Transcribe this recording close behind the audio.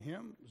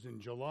him. It was in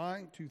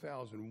July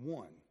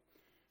 2001,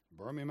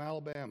 Birmingham,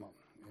 Alabama,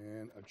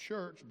 and a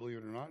church, believe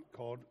it or not,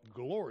 called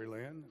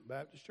Gloryland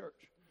Baptist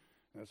Church.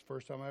 And that's the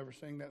first time I ever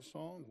sang that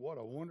song. What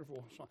a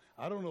wonderful song.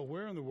 I don't know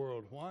where in the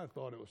world why I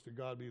thought it was To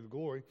God Be the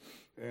Glory,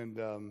 and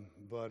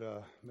but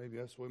maybe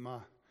that's the way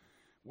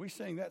we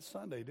sang that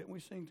Sunday. Didn't we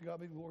sing To God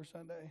Be the Glory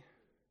Sunday?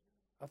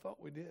 I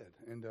thought we did.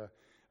 And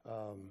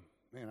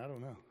man, I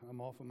don't know.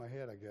 I'm off in my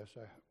head, I guess.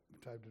 I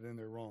typed it in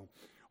there wrong.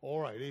 All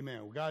right,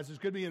 amen. Well, guys, it's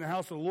good to be in the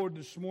house of the Lord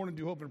this morning.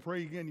 Do hope and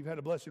pray again you've had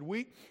a blessed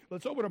week.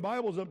 Let's open our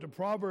Bibles up to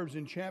Proverbs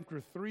in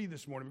chapter 3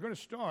 this morning. We're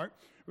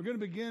going to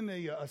begin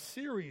a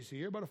series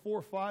here, about a 4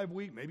 or 5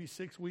 week, maybe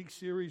 6 week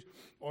series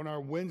on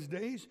our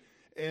Wednesdays.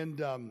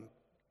 And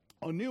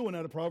a new one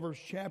out of Proverbs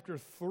chapter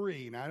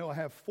 3. Now, I know I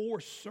have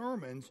 4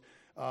 sermons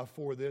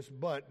for this,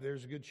 but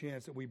there's a good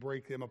chance that we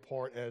break them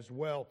apart as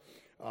well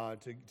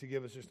to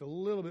give us just a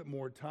little bit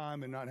more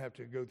time and not have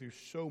to go through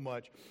so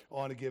much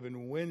on a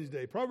given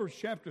Wednesday. Proverbs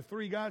chapter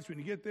 3, guys, when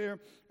you get there,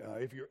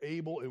 if you're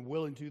able and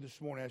willing to this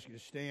morning, I ask you to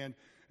stand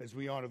as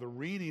we honor the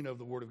reading of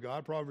the Word of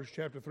God. Proverbs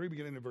chapter 3,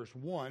 beginning in verse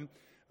 1.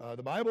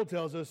 The Bible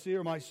tells us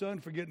here, "My son,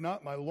 forget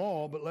not my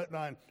law, but let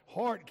thine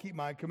heart keep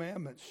my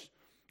commandments.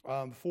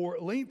 For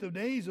length of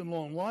days and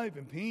long life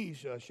and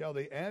peace shall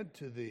they add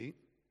to thee.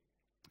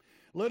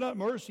 Let not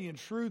mercy and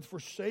truth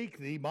forsake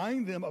thee.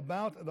 Bind them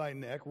about thy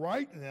neck.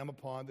 Write them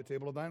upon the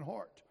table of thine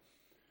heart.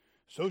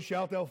 So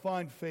shalt thou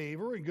find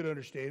favor and good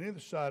understanding in the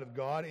sight of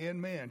God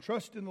and man.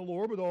 Trust in the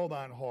Lord with all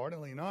thine heart,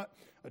 and lean not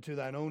to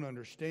thine own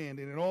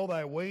understanding. In all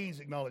thy ways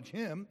acknowledge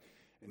him,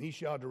 and he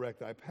shall direct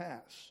thy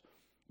paths.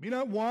 Be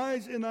not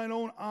wise in thine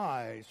own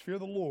eyes. Fear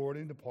the Lord,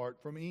 and depart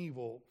from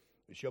evil.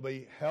 It shall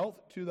be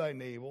health to thy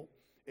navel,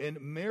 and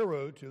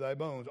marrow to thy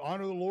bones.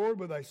 Honor the Lord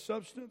with thy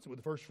substance, with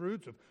the first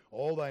fruits of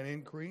all thine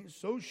increase.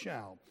 So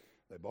shall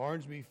thy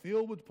barns be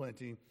filled with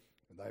plenty,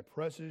 and thy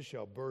presses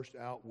shall burst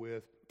out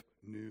with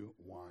new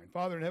wine."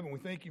 Father in heaven, we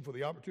thank you for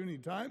the opportunity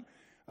and time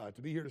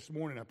to be here this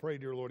morning. I pray,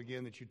 dear Lord,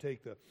 again, that you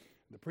take the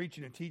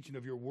preaching and teaching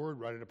of your word,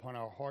 write it upon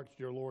our hearts,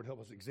 dear Lord. Help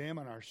us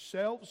examine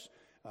ourselves,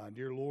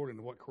 dear Lord,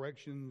 and what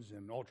corrections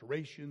and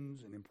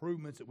alterations and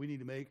improvements that we need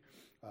to make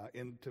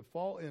and to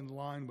fall in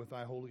line with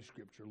thy holy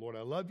scripture. Lord,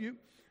 I love you.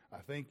 I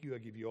thank you. I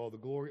give you all the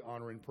glory,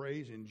 honor, and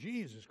praise. In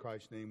Jesus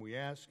Christ's name we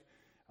ask.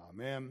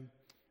 Amen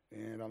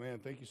and amen.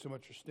 Thank you so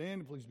much for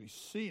standing. Please be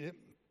seated.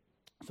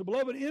 So,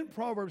 beloved, in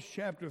Proverbs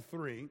chapter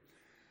 3,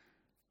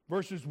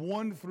 verses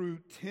 1 through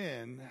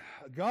 10,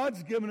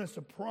 God's given us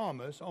a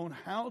promise on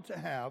how to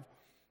have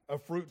a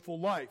fruitful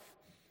life.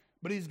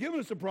 But he's given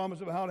us a promise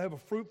of how to have a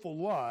fruitful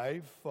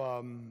life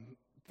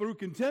through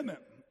contentment.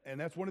 And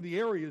that's one of the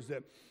areas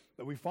that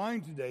we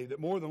find today, that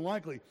more than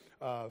likely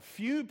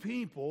few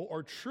people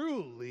are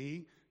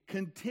truly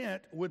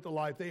content with the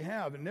life they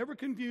have. And never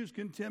confuse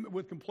contentment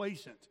with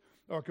complacent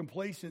or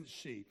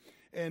complacency.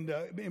 And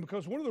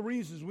because one of the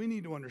reasons we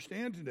need to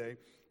understand today,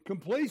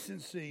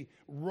 complacency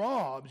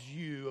robs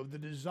you of the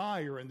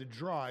desire and the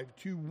drive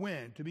to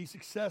win, to be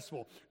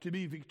successful, to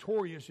be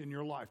victorious in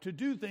your life, to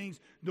do things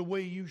the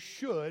way you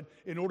should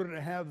in order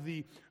to have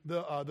the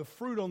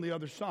fruit on the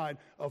other side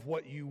of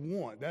what you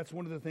want. That's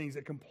one of the things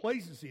that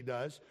complacency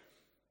does.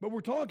 But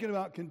we're talking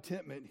about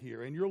contentment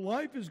here, and your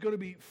life is going to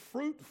be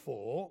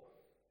fruitful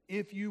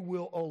if you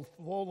will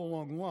follow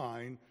along the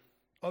line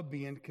of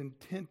being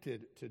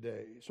contented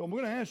today. So I'm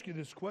going to ask you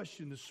this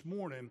question this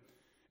morning,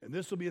 and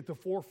this will be at the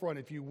forefront,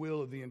 if you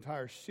will, of the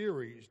entire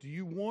series. Do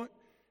you want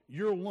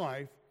your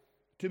life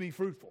to be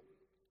fruitful?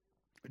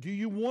 Do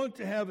you want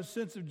to have a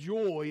sense of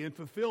joy and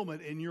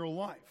fulfillment in your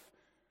life?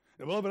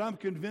 Now, beloved, I'm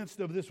convinced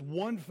of this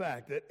one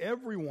fact, that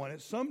everyone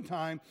at some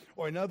time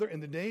or another in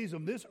the days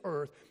of this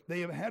earth, they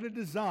have had a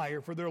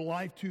desire for their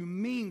life to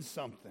mean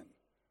something.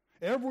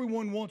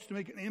 Everyone wants to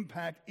make an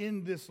impact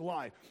in this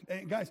life.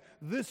 And guys,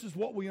 this is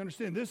what we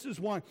understand. This is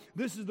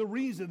the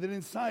reason that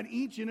inside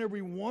each and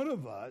every one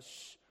of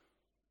us,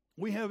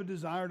 we have a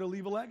desire to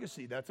leave a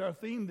legacy. That's our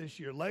theme this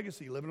year,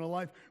 legacy, living a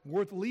life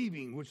worth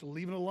leaving, which is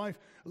living a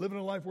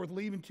life worth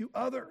leaving to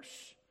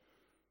others.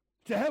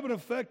 To have an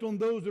effect on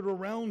those that are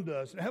around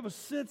us, and have a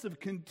sense of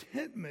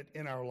contentment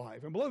in our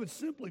life. And beloved,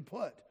 simply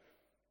put,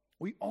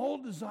 we all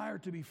desire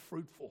to be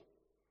fruitful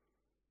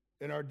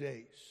in our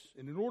days.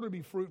 And in order to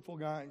be fruitful,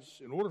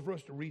 guys, in order for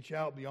us to reach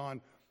out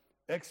beyond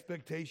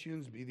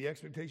expectations, be the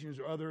expectations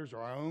of others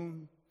or our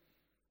own,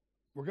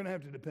 we're going to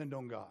have to depend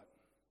on God,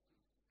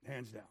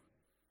 hands down.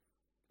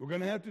 We're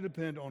going to have to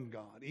depend on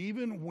God,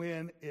 even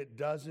when it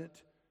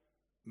doesn't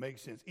make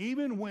sense.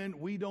 Even when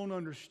we don't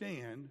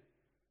understand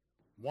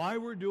why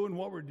we're doing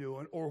what we're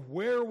doing, or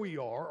where we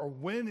are, or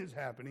when it's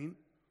happening,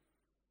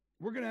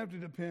 we're going to have to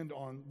depend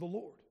on the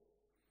Lord.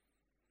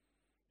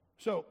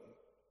 So,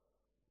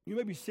 you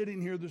may be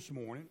sitting here this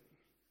morning.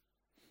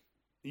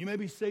 You may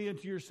be saying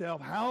to yourself,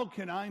 how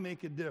can I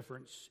make a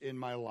difference in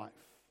my life?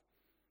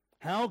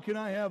 How can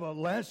I have a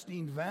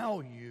lasting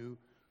value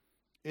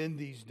in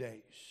these days?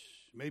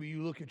 Maybe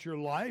you look at your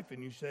life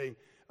and you say,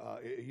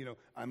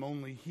 I'm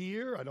only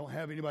here. I don't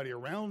have anybody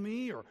around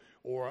me,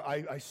 or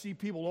I see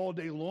people all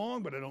day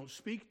long, but I don't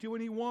speak to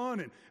anyone.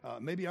 And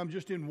maybe I'm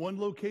just in one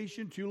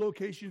location, two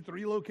locations,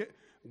 three locations.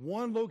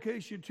 One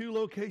location, two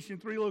location,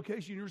 three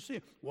location, you're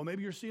seeing. Well,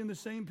 maybe you're seeing the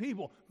same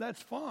people.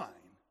 That's fine.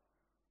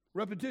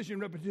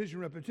 Repetition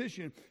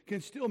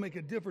can still make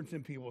a difference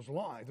in people's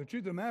lives. The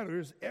truth of the matter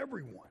is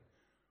everyone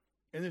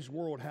in this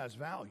world has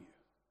value.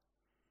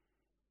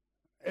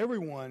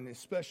 Everyone is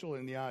special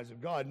in the eyes of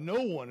God.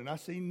 No one, and I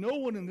say no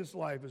one in this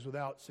life is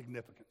without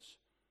significance.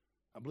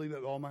 I believe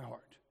that with all my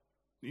heart.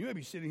 You may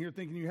be sitting here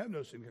thinking you have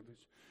no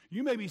significance.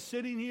 You may be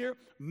sitting here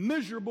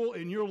miserable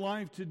in your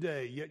life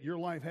today, yet your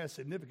life has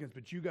significance,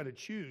 but you got to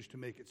choose to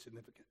make it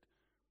significant.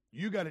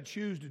 You got to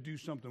choose to do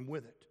something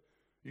with it.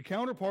 Your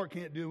counterpart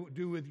can't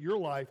do with your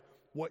life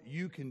what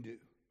you can do.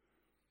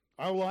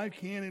 Our life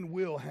can and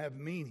will have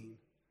meaning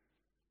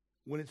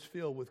when it's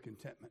filled with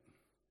contentment.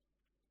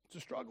 It's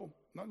a struggle.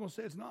 I'm not going to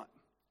say it's not.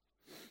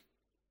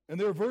 And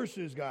there are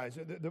verses, guys,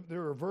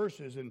 there are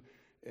verses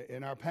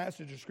in our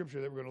passage of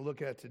Scripture that we're going to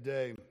look at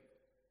today.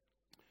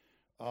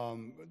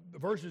 The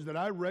verses that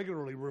I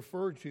regularly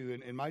refer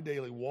to in my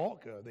daily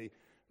walk,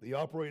 they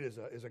operate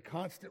as a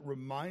constant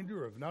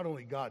reminder of not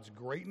only God's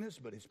greatness,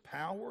 but His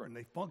power, and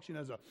they function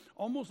as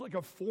almost like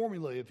a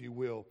formula, if you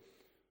will,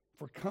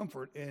 for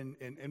comfort in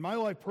my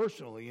life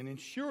personally, and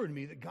ensuring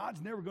me that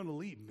God's never going to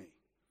leave me.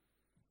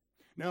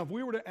 Now, if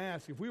we were to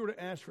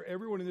ask for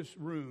everyone in this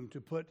room to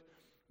put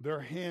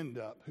their hand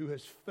up who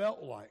has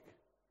felt like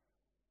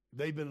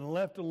they've been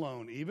left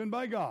alone, even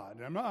by God,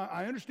 and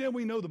I understand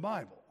we know the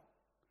Bible,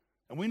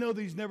 and we know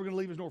that He's never going to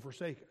leave us nor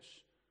forsake us.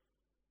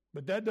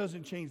 But that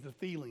doesn't change the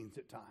feelings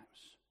at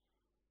times.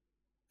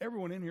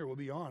 Everyone in here will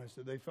be honest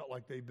that they felt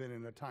like they've been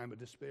in a time of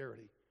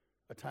disparity,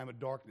 a time of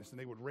darkness, and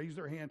they would raise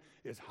their hand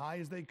as high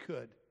as they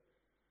could,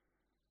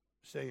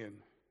 saying,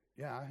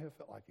 yeah, I have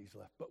felt like He's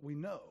left. But we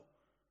know,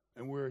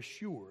 and we're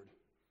assured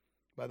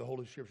by the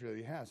Holy Scripture that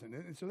He hasn't.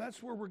 And so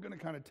that's where we're going to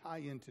kind of tie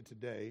into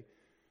today.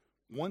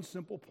 One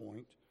simple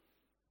point.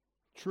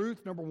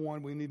 Truth, number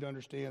one, we need to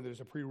understand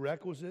there's a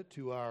prerequisite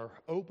to our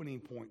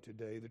opening point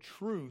today. The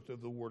truth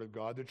of the Word of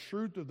God, the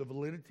truth of the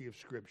validity of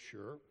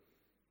Scripture,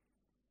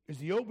 is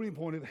the opening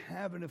point of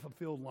having a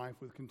fulfilled life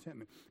with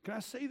contentment. Can I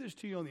say this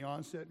to you on the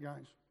onset,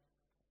 guys?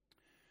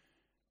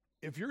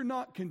 If you're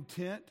not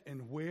content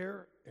in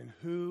where and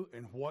who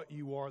and what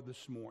you are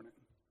this morning,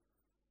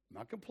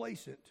 not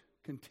complacent,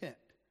 content,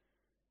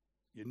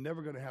 you're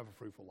never going to have a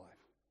fruitful life.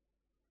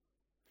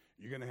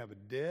 You're going to have a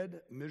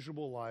dead,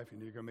 miserable life,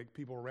 and you're going to make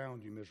people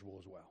around you miserable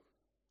as well.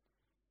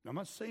 Now, I'm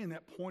not saying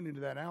that, pointing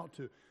that out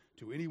to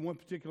any one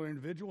particular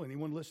individual,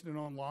 anyone listening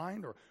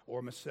online,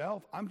 or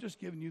myself. I'm just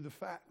giving you the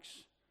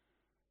facts.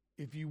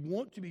 If you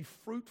want to be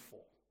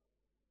fruitful,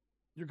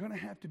 you're going to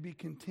have to be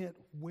content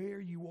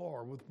where you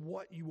are, with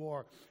what you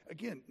are.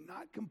 Again,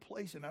 not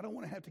complacent. I don't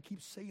want to have to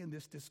keep saying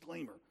this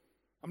disclaimer.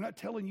 I'm not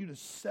telling you to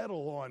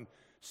settle on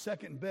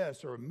second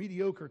best or a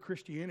mediocre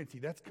Christianity.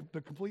 That's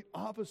the complete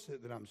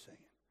opposite that I'm saying.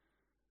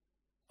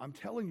 I'm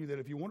telling you that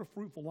if you want a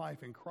fruitful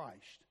life in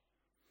Christ,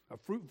 a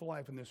fruitful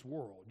life in this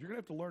world, you're going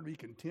to have to learn to be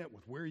content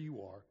with where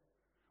you are,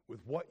 with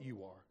what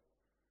you are,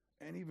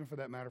 and even for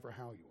that matter, for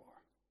how you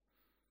are.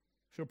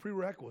 So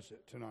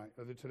prerequisite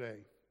today,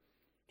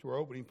 to our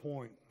opening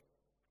point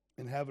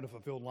in having a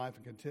fulfilled life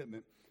and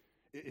contentment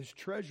is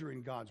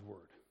treasuring God's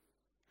Word.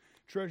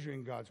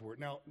 Treasuring God's Word.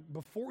 Now,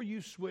 before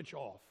you switch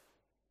off,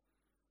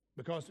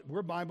 because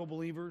we're Bible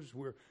believers,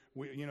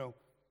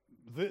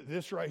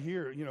 this right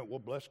here, well,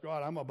 bless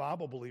God, I'm a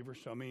Bible believer,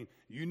 so I mean,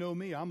 you know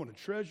me, I'm going to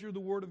treasure the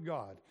Word of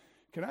God.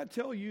 Can I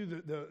tell you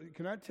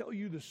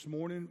this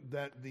morning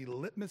that the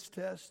litmus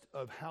test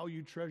of how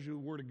you treasure the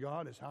Word of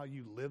God is how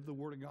you live the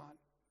Word of God?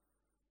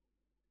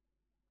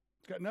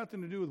 It's got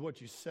nothing to do with what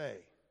you say.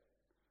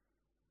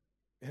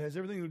 It has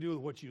everything to do with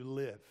what you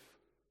live.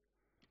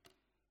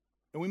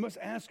 And we must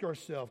ask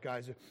ourselves,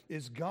 guys,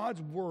 is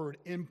God's Word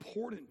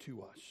important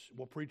to us?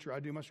 Well, preacher,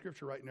 I do my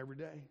scripture writing every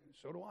day.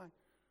 So do I.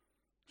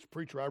 As a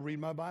preacher, I read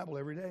my Bible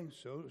every day.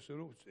 So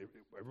do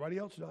everybody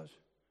else does.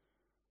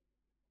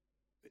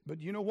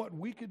 But you know what?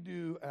 We could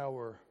do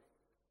our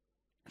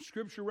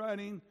scripture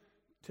writing,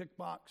 tick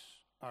box,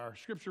 our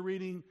scripture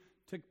reading,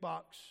 tick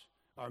box,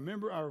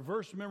 our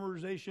verse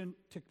memorization,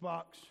 tick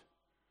box.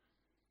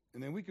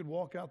 And then we could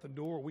walk out the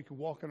door, we could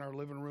walk in our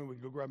living room, we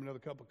could go grab another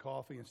cup of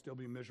coffee and still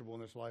be miserable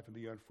in this life and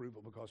be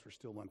unfruitful because we're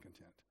still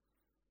uncontent.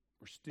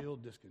 We're still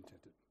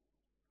discontented.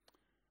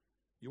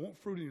 You want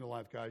fruit in your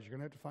life, guys, you're going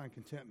to have to find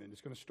contentment.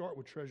 It's going to start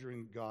with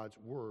treasuring God's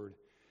Word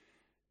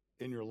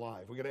in your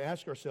life. We've got to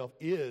ask ourselves,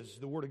 is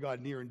the Word of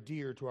God near and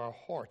dear to our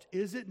hearts?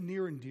 Is it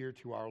near and dear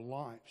to our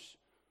lives?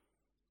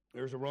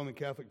 There's a Roman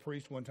Catholic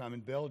priest one time in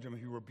Belgium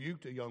who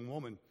rebuked a young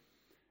woman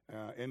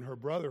and her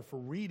brother for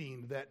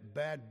reading that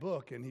bad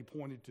book, and he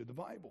pointed to the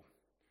Bible.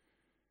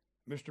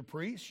 Mr.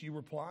 Priest, she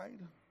replied,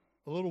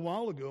 a little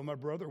while ago, my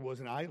brother was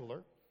an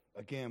idler,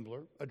 a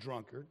gambler, a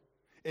drunkard,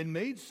 and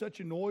made such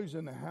a noise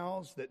in the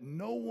house that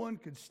no one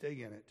could stay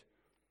in it.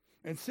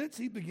 And since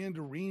he began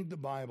to read the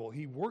Bible,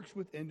 he works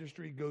with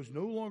industry, goes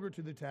no longer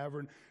to the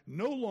tavern,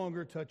 no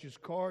longer touches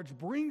cards,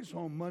 brings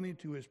home money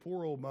to his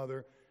poor old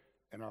mother,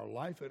 and our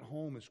life at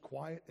home is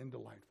quiet and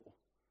delightful.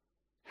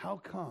 How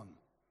come,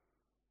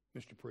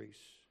 Mr. Priest,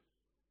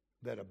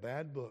 that a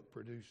bad book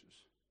produces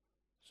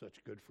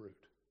such good fruit?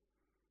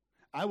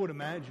 I would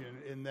imagine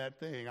in that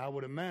thing,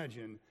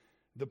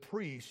 the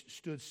priest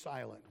stood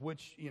silent,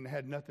 which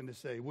had nothing to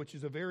say, which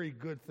is a very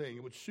good thing.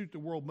 It would suit the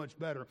world much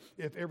better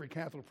if every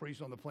Catholic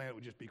priest on the planet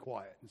would just be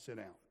quiet and sit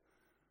down.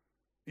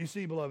 You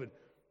see, beloved,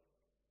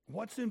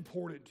 what's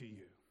important to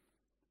you?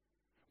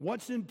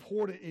 What's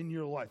important in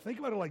your life? Think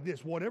about it like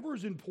this. Whatever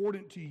is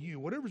important to you,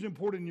 whatever is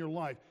important in your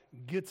life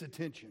gets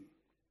attention.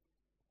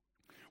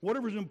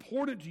 Whatever is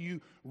important to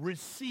you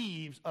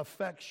receives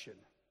affection.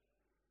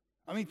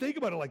 I mean, think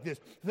about it like this.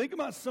 Think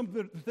about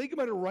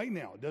it right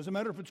now. It doesn't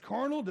matter if it's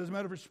carnal, it doesn't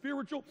matter if it's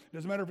spiritual, it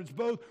doesn't matter if it's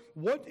both.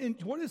 What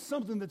is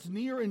something that's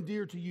near and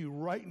dear to you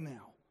right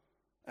now?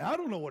 And I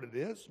don't know what it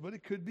is, but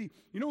it could be,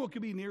 what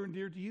could be near and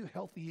dear to you?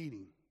 Healthy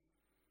eating.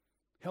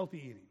 Healthy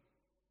eating.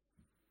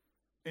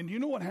 And you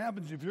know what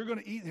happens if you're going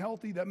to eat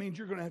healthy? That means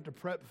you're going to have to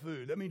prep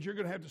food. That means you're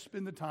going to have to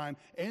spend the time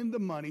and the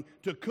money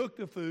to cook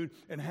the food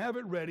and have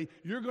it ready.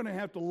 You're going to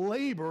have to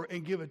labor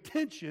and give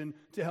attention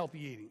to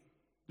healthy eating.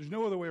 There's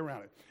no other way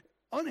around it.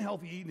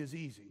 Unhealthy eating is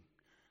easy.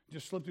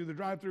 Just slip through the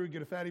drive-thru,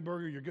 get a fatty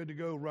burger, you're good to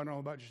go, run on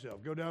about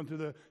yourself. Go down to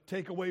the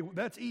takeaway,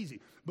 that's easy.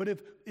 But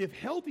if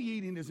healthy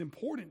eating is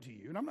important to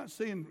you, and I'm not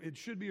saying it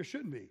should be or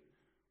shouldn't be,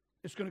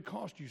 it's going to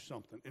cost you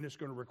something, and it's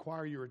going to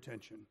require your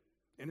attention.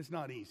 And it's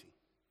not easy.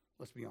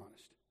 Let's be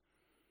honest.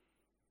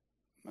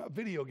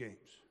 Video games.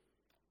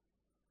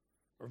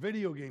 Are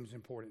video games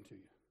important to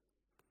you?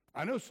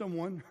 I know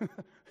someone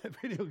that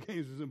video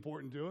games is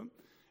important to him,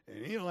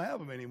 and he don't have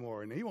them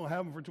anymore, and he won't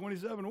have them for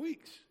 27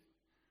 weeks.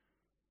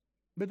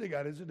 But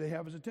they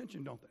have his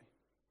attention, don't they?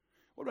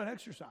 What about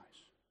exercise?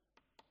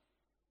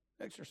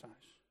 Exercise.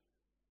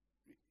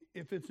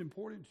 If it's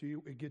important to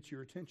you, it gets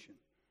your attention.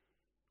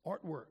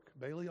 Artwork.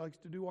 Bailey likes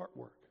to do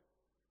artwork.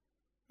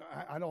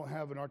 I don't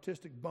have an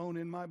artistic bone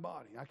in my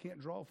body. I can't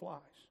draw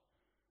flies.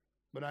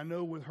 But I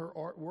know with her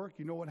artwork,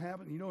 you know what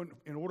happened?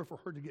 In order for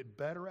her to get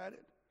better at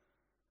it,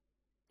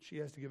 she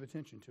has to give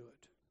attention to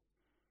it.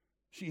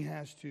 She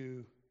has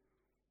to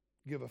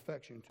give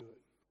affection to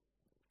it.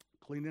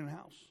 Cleaning a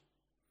house.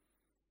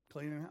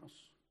 Cleaning a house.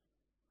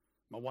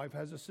 My wife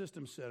has a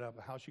system set up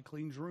of how she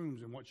cleans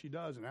rooms and what she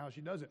does and how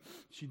she does it.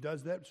 She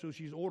does that so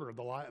she's ordered.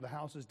 The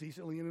house is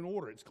decently in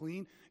order. It's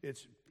clean.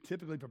 It's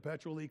typically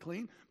perpetually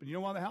clean. But you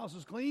know why the house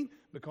is clean?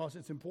 Because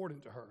it's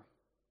important to her.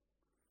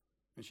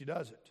 And she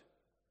does it.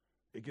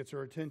 It gets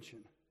her attention.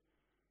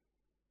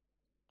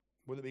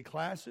 Whether it be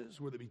classes,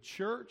 whether it be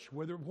church,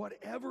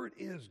 whatever it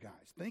is, guys,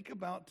 think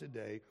about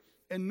today.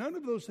 And none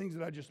of those things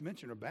that I just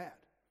mentioned are bad.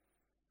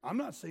 I'm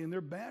not saying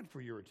they're bad for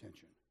your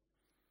attention.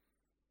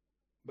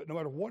 But no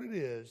matter what it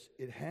is,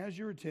 it has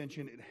your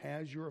attention, it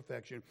has your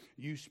affection.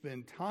 You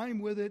spend time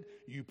with it,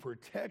 you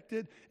protect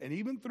it, and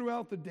even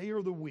throughout the day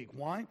or the week.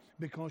 Why?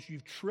 Because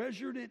you've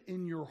treasured it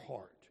in your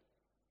heart.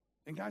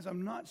 And guys,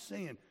 I'm not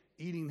saying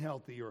eating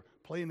healthy or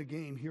playing a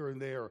game here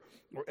and there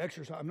or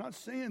exercise. I'm not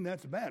saying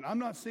that's bad. I'm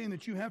not saying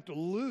that you have to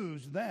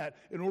lose that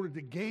in order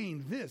to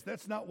gain this.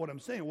 That's not what I'm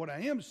saying. What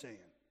I am saying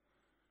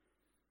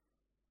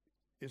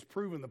is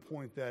proving the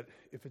point that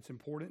if it's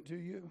important to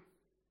you,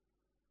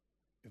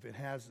 if it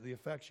has the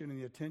affection and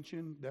the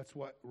attention, that's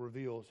what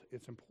reveals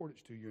its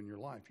importance to you in your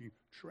life. You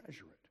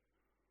treasure it.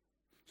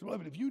 So,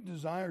 beloved, if you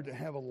desire to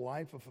have a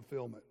life of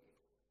fulfillment,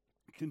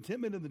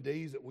 contentment in the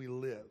days that we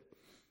live,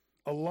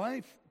 a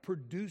life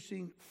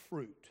producing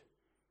fruit,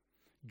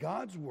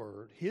 God's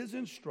word, his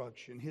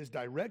instruction, his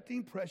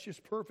directing, precious,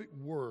 perfect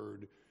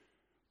word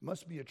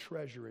must be a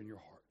treasure in your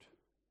heart.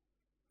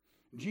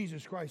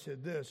 Jesus Christ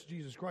said this.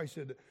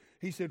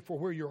 He said, for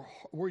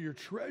where your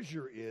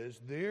treasure is,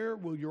 there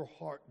will your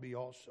heart be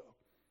also.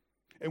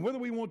 And whether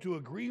we want to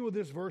agree with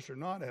this verse or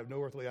not, I have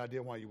no earthly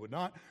idea why you would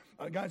not.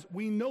 Guys,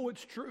 we know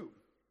it's true.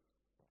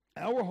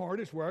 Our heart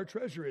is where our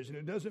treasure is. And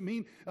it doesn't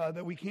mean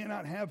that we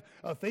cannot have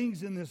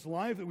things in this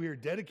life that we are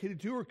dedicated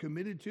to or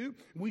committed to.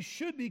 We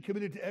should be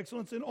committed to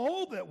excellence in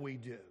all that we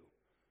do.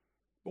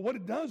 But what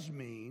it does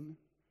mean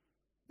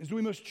is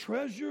we must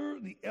treasure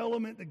the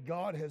element that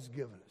God has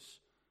given us.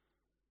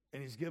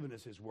 And he's given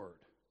us his word.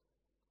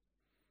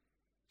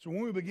 So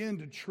when we begin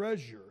to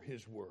treasure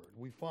his word,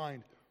 we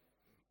find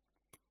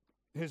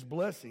his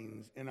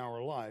blessings in our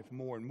life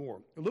more and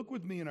more. Look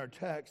with me in our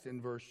text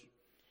in verse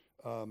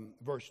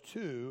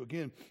 2.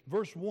 Again,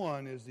 verse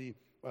 1 is the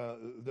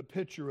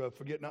picture of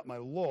forget not my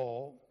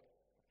law.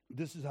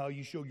 This is how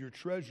you show your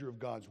treasure of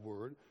God's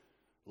word.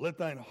 Let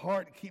thine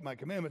heart keep my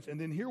commandments. And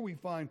then here we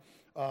find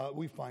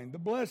the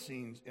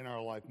blessings in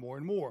our life more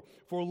and more.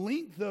 For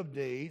length of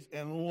days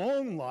and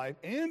long life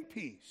and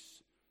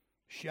peace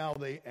shall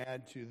they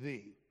add to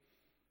thee.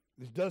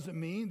 This doesn't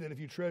mean that if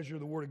you treasure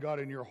the word of God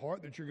in your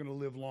heart that you're going to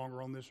live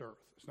longer on this earth.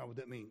 That's not what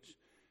that means.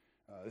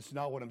 It's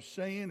not what I'm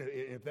saying.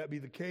 If that be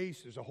the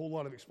case, there's a whole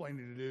lot of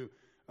explaining to do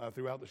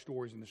throughout the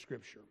stories in the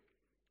scripture.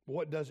 But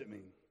what does it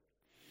mean?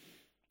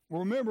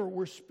 Remember,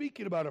 we're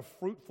speaking about a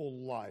fruitful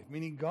life,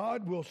 meaning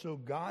God will so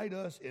guide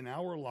us in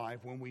our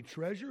life when we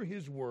treasure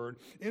His Word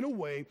in a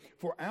way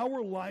for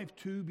our life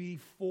to be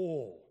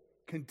full,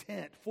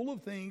 content, full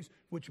of things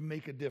which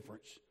make a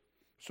difference.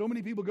 So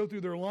many people go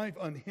through their life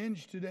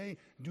unhinged today,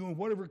 doing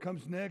whatever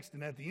comes next,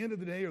 and at the end of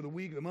the day or the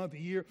week, the month, the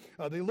year,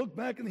 they look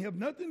back and they have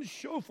nothing to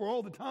show for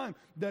all the time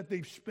that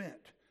they've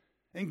spent.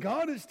 And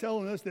God is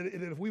telling us that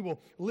if we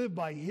will live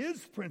by His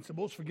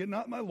principles, forget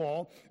not my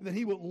law, that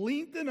He will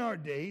lengthen our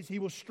days, He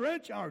will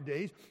stretch our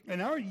days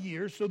and our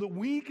years so that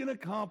we can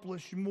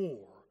accomplish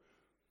more.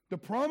 The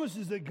promise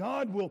is that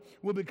God will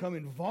become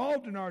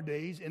involved in our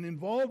days and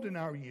involved in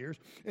our years,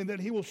 and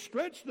that He will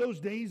stretch those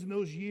days and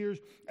those years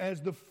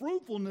as the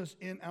fruitfulness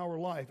in our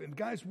life. And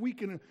guys, we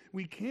can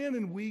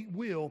and we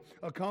will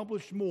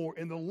accomplish more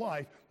in the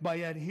life by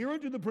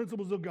adhering to the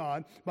principles of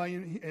God, by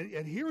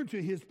adhering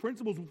to His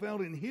principles found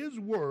in His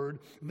Word,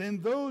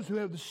 than those who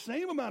have the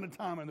same amount of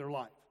time in their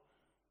life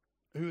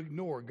who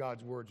ignore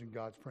God's words and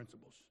God's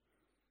principles.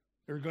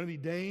 There are going to be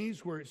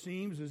days where it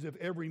seems as if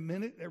every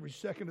minute, every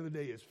second of the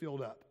day is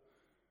filled up.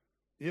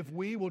 If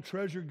we will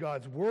treasure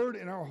God's Word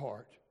in our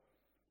heart,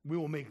 we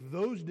will make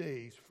those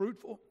days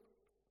fruitful,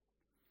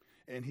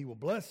 and He will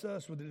bless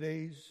us with the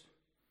days.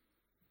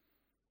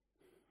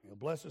 He'll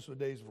bless us with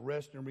days of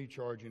rest and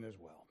recharging as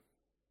well.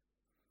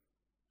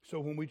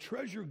 So when we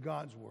treasure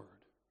God's Word,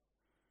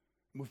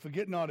 and we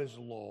forget not His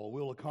law,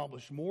 we'll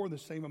accomplish more in the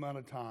same amount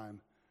of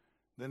time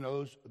than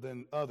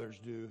others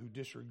do who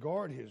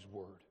disregard His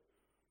Word.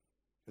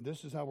 And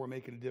this is how we're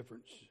making a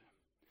difference.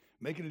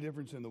 Making a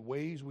difference in the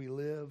ways we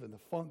live and the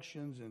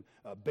functions and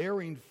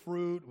bearing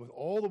fruit with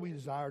all that we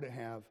desire to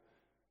have.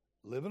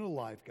 Living a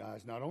life,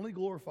 guys, not only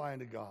glorifying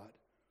to God,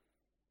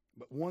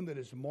 but one that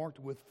is marked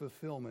with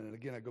fulfillment. And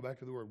again, I go back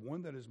to the word,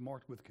 one that is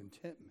marked with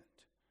contentment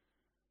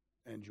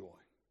and joy.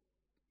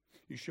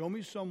 You show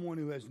me someone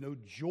who has no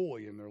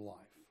joy in their life,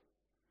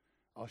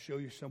 I'll show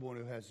you someone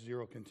who has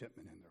zero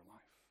contentment in their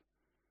life.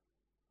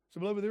 So,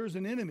 beloved, there is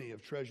an enemy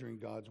of treasuring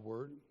God's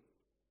Word,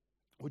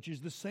 which is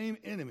the same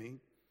enemy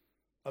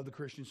of the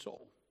Christian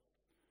soul.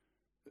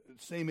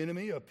 The same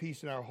enemy of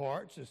peace in our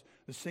hearts is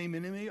the same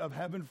enemy of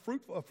having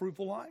a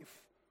fruitful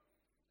life.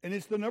 And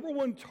it's the number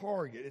one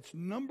target. Its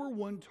number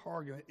one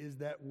target is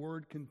that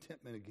word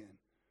contentment again.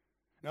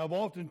 Now, I've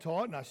often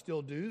taught, and I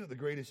still do, that the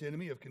greatest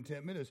enemy of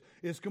contentment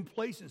is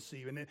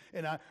complacency.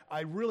 And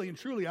I really and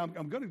truly,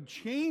 I'm going to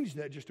change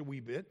that just a wee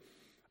bit.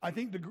 I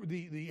think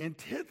the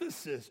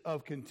antithesis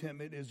of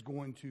contentment is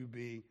going to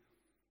be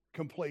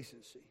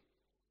complacency.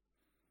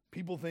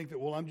 People think that,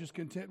 well, I'm just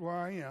content where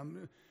I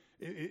am.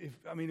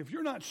 If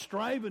you're not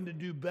striving to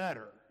do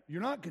better,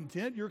 you're not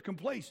content, you're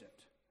complacent.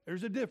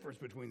 There's a difference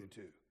between the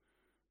two.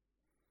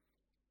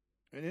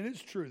 And it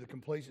is true that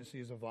complacency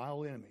is a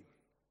vile enemy.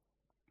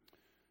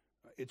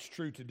 It's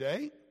true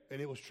today, and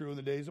it was true in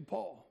the days of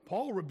Paul.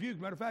 Paul rebuked,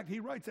 matter of fact, he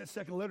writes that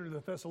second letter to the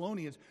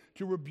Thessalonians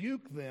to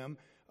rebuke them,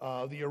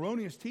 the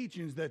erroneous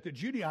teachings that the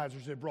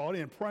Judaizers had brought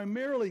in,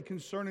 primarily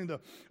concerning the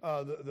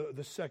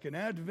second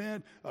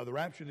advent, the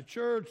rapture of the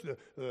church,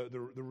 the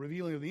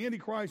revealing of the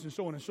Antichrist, and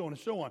so on and so on and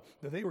so on.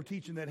 That they were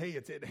teaching that, hey,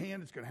 it's at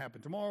hand, it's going to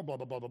happen tomorrow, blah,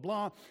 blah, blah, blah,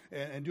 blah,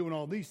 and doing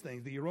all these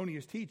things, the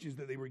erroneous teachings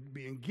that they were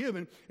being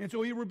given. And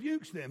so he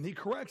rebukes them. He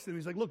corrects them.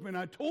 He's like, look, man,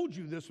 I told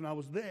you this when I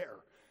was there.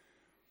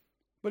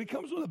 But he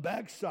comes on the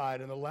backside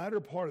in the latter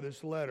part of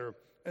this letter,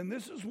 and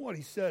this is what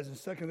he says in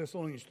 2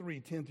 Thessalonians 3,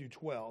 10 through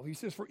 12. He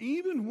says, for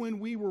even when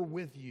we were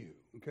with you,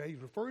 okay,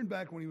 he's referring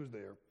back when he was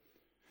there,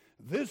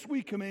 this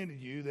we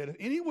commanded you, that if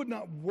any would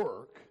not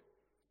work,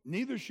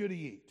 neither should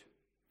he eat.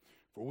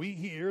 For we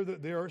hear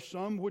that there are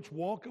some which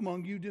walk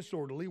among you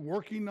disorderly,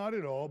 working not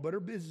at all, but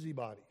are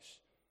busybodies.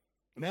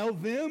 Now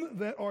them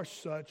that are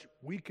such,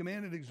 we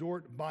command and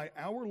exhort by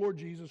our Lord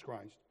Jesus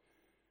Christ,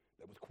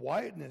 that with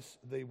quietness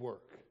they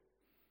work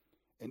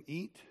and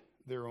eat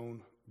their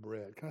own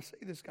bread. Can I say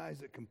this, guys,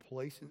 that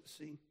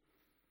complacency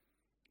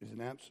is an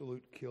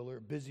absolute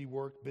killer? Busy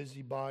work,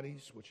 busy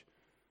bodies, which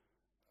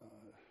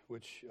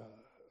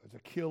is a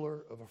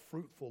killer of a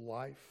fruitful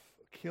life,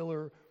 a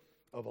killer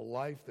of a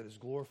life that is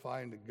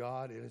glorifying to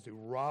God. It is a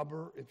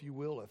robber, if you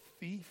will, a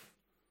thief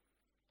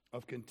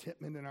of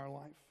contentment in our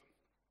life.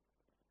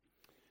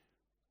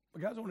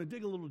 But guys, I want to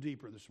dig a little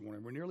deeper this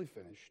morning. We're nearly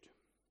finished.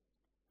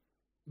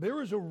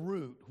 There is a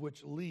root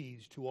which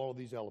leads to all of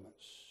these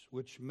elements,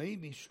 which may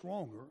be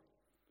stronger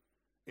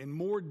and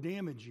more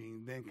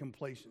damaging than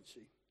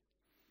complacency.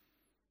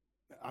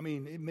 I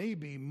mean, it may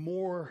be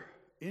more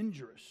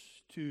injurious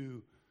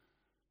to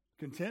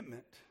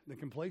contentment than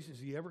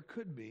complacency ever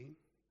could be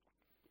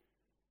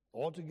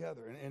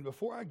altogether. And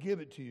before I give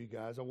it to you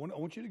guys, I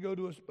want you to go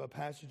to a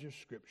passage of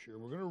Scripture.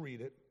 We're going to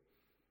read it.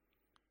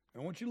 I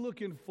want you to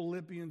look in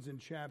Philippians in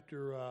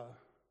chapter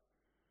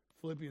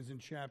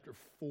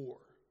 4.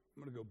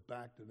 I'm going to go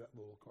back to that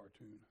little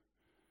cartoon.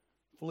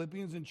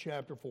 Philippians in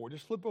chapter 4.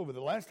 Just flip over. The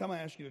last time I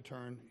asked you to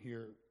turn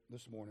here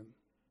this morning.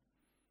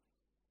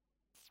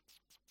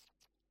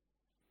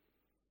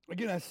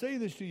 Again, I say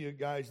this to you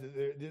guys,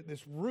 that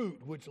this root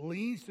which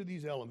leads to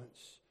these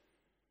elements,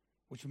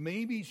 which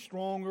may be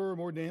stronger,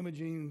 more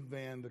damaging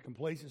than the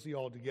complacency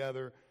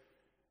altogether.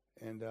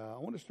 And I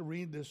want us to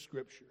read this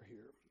scripture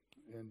here.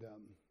 And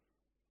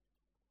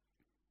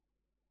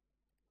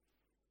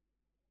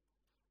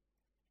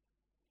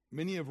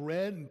many have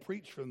read and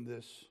preached from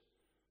this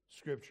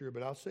scripture,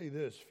 but I'll say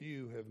this,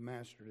 few have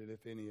mastered it,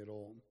 if any at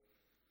all.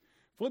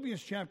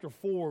 Philippians chapter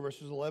 4,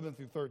 verses 11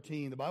 through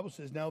 13, the Bible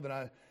says, "Now that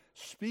I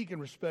speak in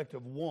respect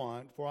of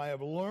want, for I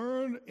have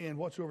learned in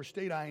whatsoever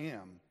state I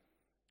am,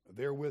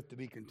 therewith to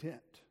be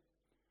content.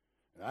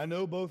 And I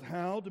know both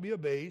how to be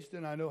abased,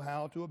 and I know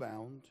how to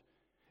abound.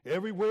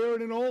 Everywhere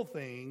and in all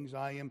things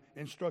I am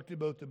instructed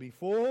both to be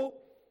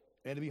full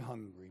and to be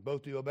hungry,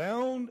 both to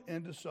abound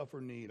and to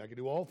suffer need. I can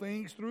do all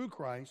things through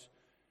Christ,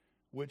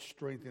 which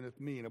strengtheneth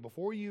me." Now,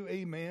 before you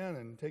amen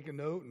and take a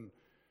note and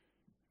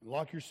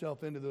lock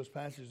yourself into those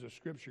passages of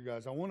Scripture,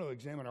 guys, I want to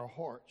examine our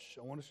hearts.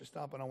 I want us to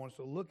stop and I want us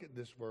to look at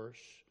this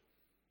verse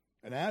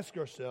and ask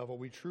ourselves, are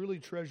we truly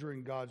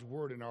treasuring God's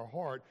Word in our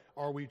heart?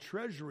 Are we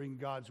treasuring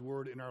God's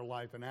Word in our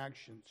life and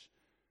actions?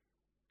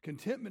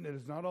 Contentment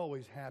is not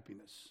always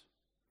happiness.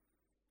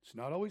 It's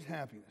not always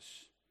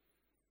happiness.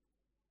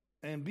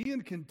 And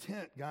being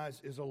content, guys,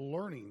 is a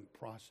learning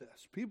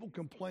process. People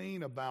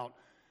complain about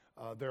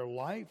their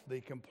life.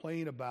 They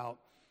complain about,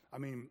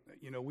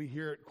 we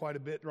hear it quite a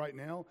bit right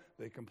now.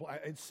 They complain.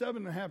 It's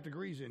 7.5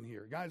 degrees in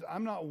here. Guys,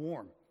 I'm not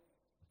warm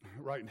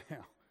right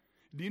now.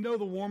 Do you know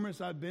the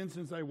warmest I've been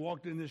since I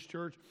walked in this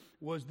church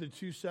was the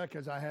 2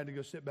 seconds I had to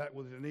go sit back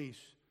with Denise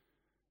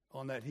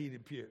on that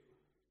heated pew?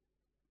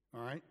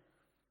 All right?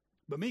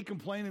 But me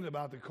complaining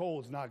about the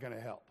cold is not going to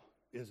help,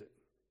 is it?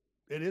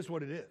 It is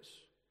what it is.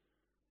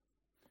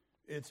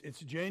 It's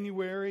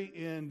January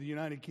in the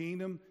United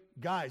Kingdom.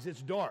 Guys,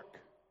 it's dark,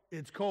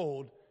 it's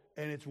cold,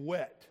 and it's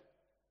wet.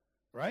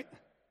 Right?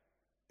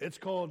 It's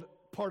called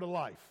part of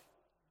life.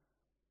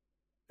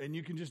 And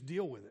you can just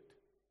deal with it.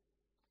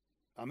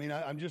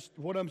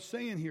 What I'm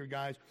saying here,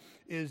 guys,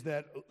 is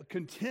that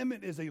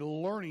contentment is a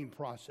learning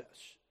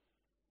process.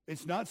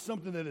 It's not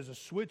something that is a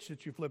switch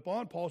that you flip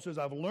on. Paul says,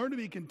 I've learned to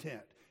be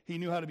content. He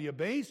knew how to be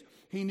abased.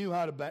 He knew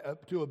how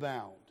to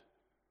abound.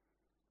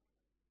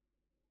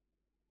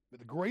 But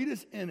the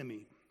greatest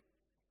enemy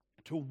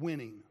to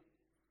winning,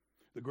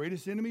 the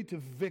greatest enemy to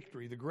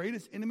victory, the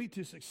greatest enemy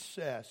to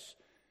success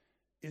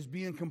is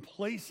being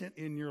complacent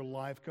in your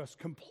life, because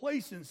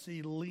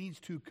complacency leads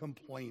to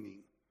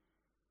complaining.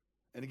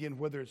 And again,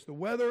 whether it's the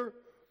weather,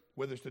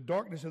 whether it's the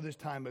darkness of this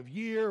time of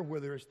year,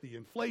 whether it's the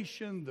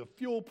inflation, the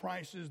fuel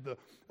prices,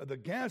 the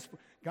gas,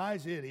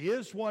 guys, it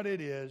is what it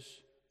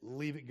is.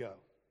 Leave it go.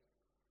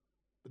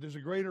 But there's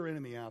a greater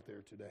enemy out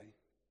there today.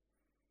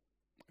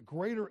 A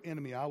greater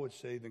enemy, I would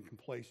say, than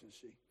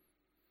complacency.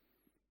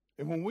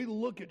 And when we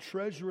look at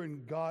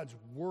treasuring God's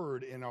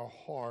word in our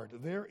heart,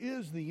 there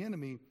is the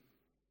enemy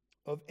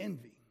of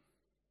envy.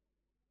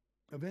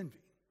 Of envy.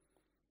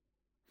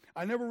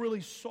 I never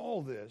really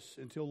saw this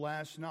until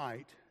last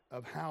night,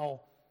 of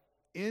how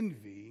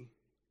envy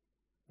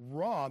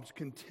robs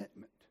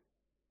contentment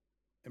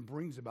and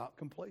brings about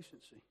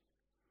complacency.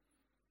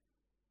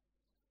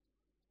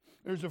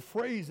 There's a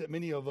phrase that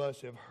many of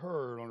us have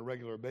heard on a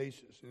regular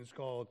basis, and it's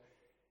called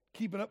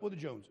keeping up with the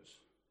Joneses.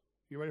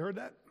 You already heard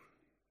that?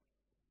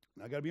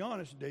 Now, I got to be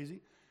honest,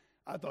 Daisy,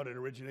 I thought it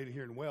originated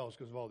here in Wales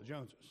because of all the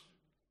Joneses.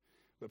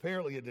 But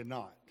apparently it did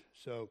not.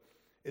 So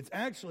it's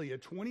actually a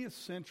 20th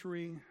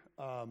century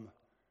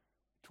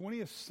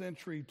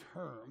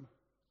term.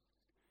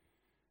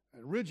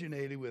 It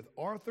originated with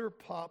Arthur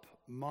Pop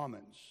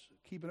Mummins,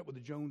 Keeping Up with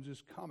the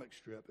Joneses comic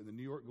strip in the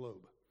New York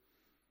Globe.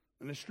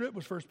 And the strip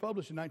was first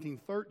published in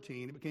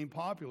 1913. It became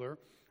popular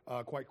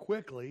quite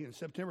quickly. In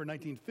September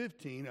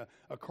 1915,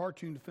 a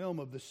cartoon film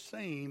of the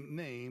same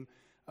name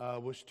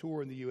was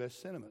touring the U.S.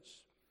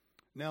 cinemas.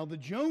 Now, the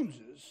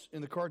Joneses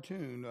in the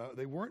cartoon,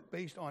 they weren't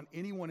based on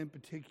anyone in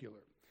particular.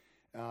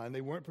 And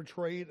they weren't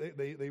portrayed,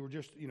 they were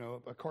just,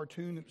 a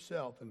cartoon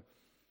itself. And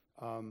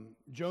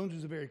Jones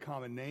is a very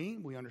common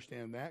name. We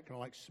understand that, kind of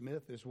like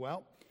Smith as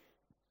well.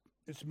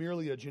 It's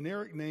merely a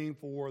generic name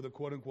for the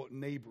quote-unquote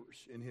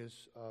neighbors in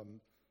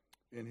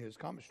his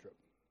comic strip.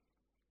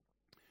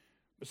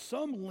 But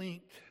some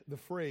linked the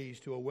phrase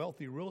to a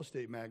wealthy real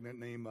estate magnate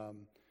named,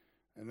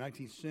 in the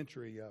 19th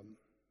century,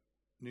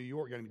 New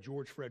York, guy named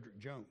George Frederick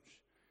Jones.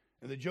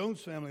 And the Jones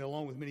family,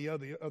 along with many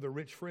other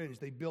rich friends,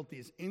 they built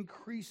these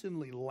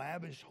increasingly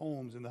lavish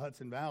homes in the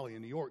Hudson Valley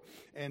in New York.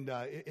 And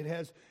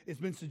it's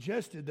been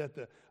suggested that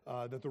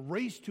the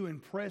race to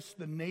impress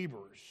the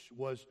neighbors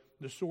was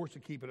the source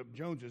of keeping up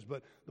Joneses,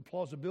 but the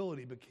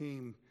plausibility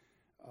became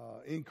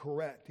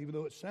incorrect, even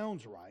though it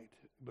sounds right,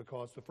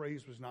 because the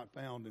phrase was not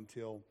found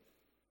until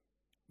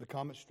the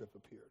comic strip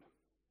appeared.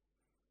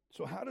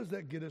 So how does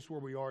that get us where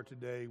we are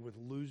today with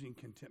losing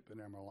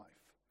contentment in our life?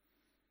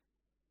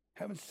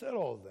 Having said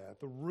all of that,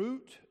 the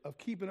root of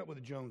keeping up with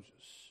the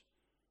Joneses,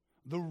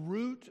 the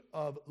root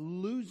of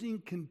losing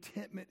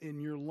contentment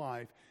in your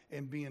life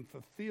and being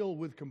fulfilled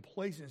with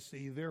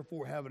complacency,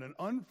 therefore having an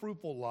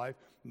unfruitful life,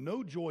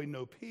 no joy,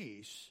 no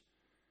peace,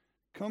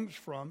 comes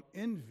from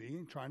envy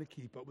and trying to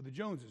keep up with the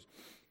Joneses.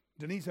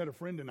 Denise had a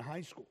friend in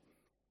high school.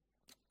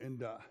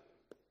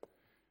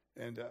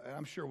 And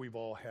I'm sure we've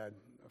all had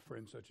a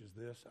friend such as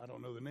this. I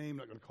don't know the name,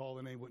 not going to call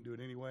the name, wouldn't do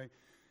it anyway.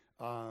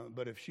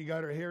 But if she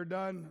got her hair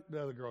done,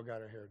 the other girl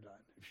got her hair done.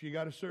 If she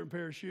got a certain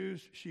pair of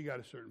shoes, she got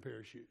a certain pair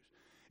of shoes.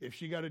 If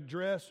she got a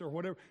dress or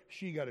whatever,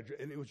 she got a dress.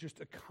 And it was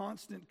just a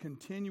constant,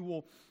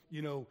 continual,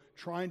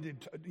 trying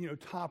to,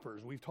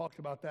 toppers. We've talked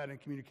about that in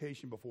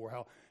communication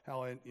before,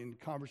 how in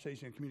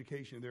conversation and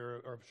communication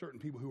there are certain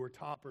people who are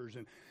toppers.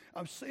 And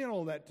I'm saying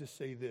all that to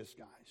say this,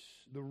 guys.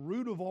 The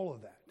root of all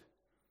of that,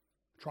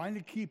 trying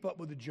to keep up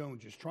with the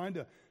Joneses,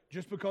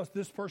 just because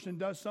this person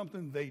does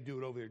something, they do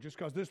it over there. Just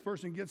because this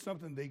person gets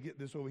something, they get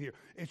this over here.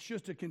 It's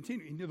just a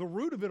continuing. The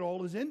root of it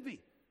all is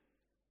envy.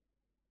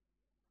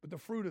 But the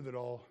fruit of it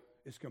all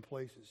is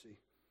complacency.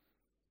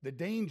 The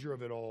danger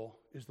of it all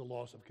is the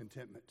loss of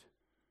contentment.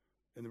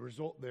 And the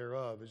result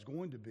thereof is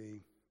going to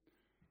be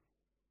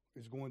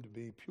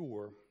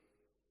pure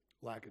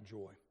lack of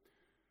joy.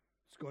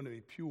 It's going to be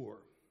pure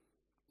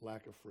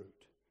lack of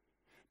fruit.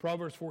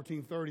 Proverbs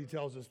 14:30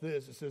 tells us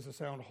this. It says, "The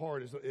sound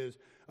heart is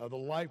the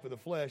life of the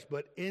flesh,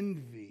 but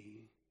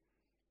envy,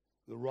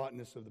 the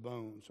rottenness of the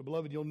bones." So,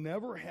 beloved, you'll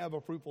never have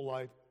a fruitful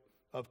life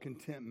of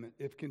contentment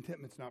if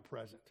contentment's not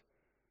present.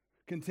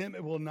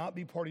 Contentment will not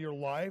be part of your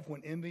life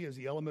when envy is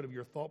the element of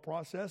your thought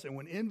process. And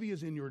when envy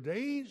is in your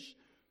days,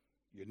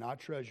 you're not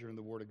treasuring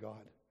the Word of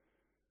God.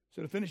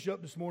 So to finish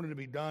up this morning, to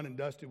be done and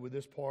dusted with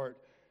this part,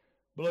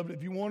 beloved,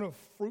 if you want a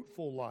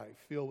fruitful life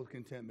filled with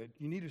contentment,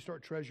 you need to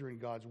start treasuring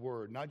God's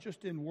Word. Not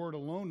just in word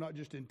alone, not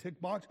just in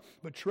tick box,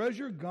 but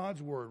treasure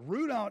God's Word.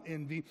 Root out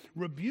envy,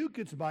 rebuke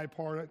its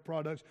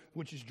byproducts,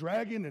 which is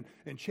dragging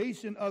and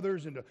chasing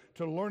others into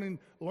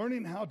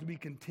learning how to be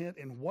content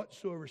in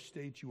whatsoever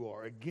state you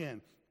are.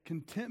 Again,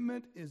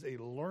 contentment is a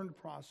learned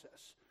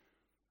process.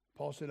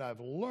 Paul said, I've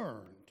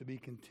learned to be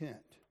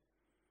content.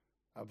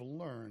 I've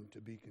learned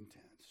to be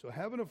content. So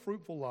having a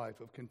fruitful life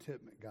of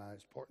contentment,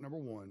 guys, part number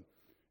one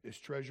is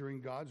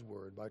treasuring God's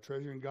Word. By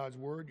treasuring God's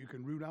Word, you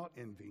can root out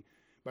envy.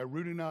 By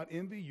rooting out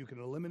envy, you can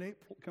eliminate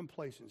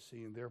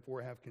complacency and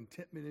therefore have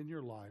contentment in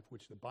your life,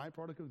 which the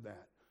byproduct of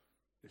that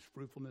is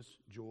fruitfulness,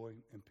 joy,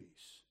 and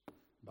peace.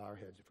 Bow our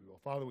heads, if we will.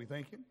 Father, we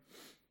thank you.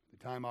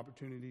 The time,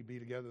 opportunity to be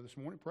together this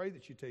morning. Pray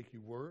that you take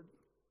your Word,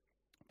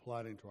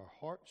 apply it into our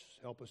hearts.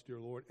 Help us, dear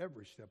Lord,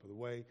 every step of the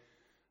way.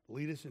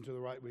 Lead us into the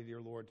right way, dear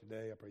Lord,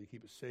 today. I pray you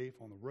keep us safe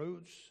on the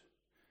roads.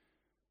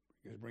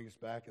 Bring us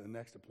back at the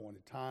next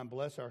appointed time.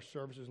 Bless our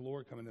services,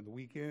 Lord, coming into the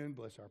weekend.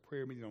 Bless our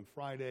prayer meeting on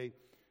Friday.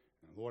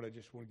 And Lord, I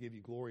just want to give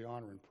you glory,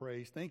 honor, and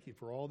praise. Thank you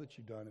for all that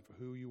you've done and for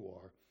who you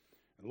are.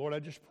 And Lord, I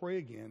just pray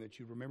again that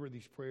you remember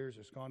these prayers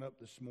that's gone up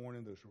this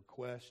morning, those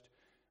requests,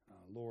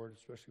 Lord,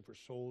 especially for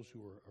souls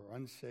who are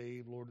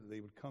unsaved, Lord, that they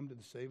would come to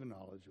the saving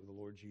knowledge of the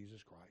Lord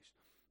Jesus Christ,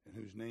 in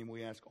whose name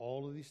we ask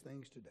all of these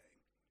things today.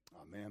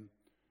 Amen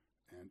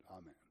and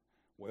amen.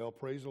 Well,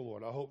 praise the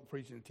Lord. I hope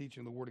preaching and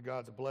teaching the Word of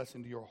God is a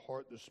blessing to your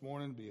heart this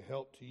morning, be a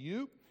help to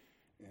you.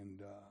 And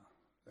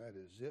that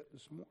is it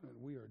this morning.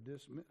 We are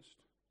dismissed.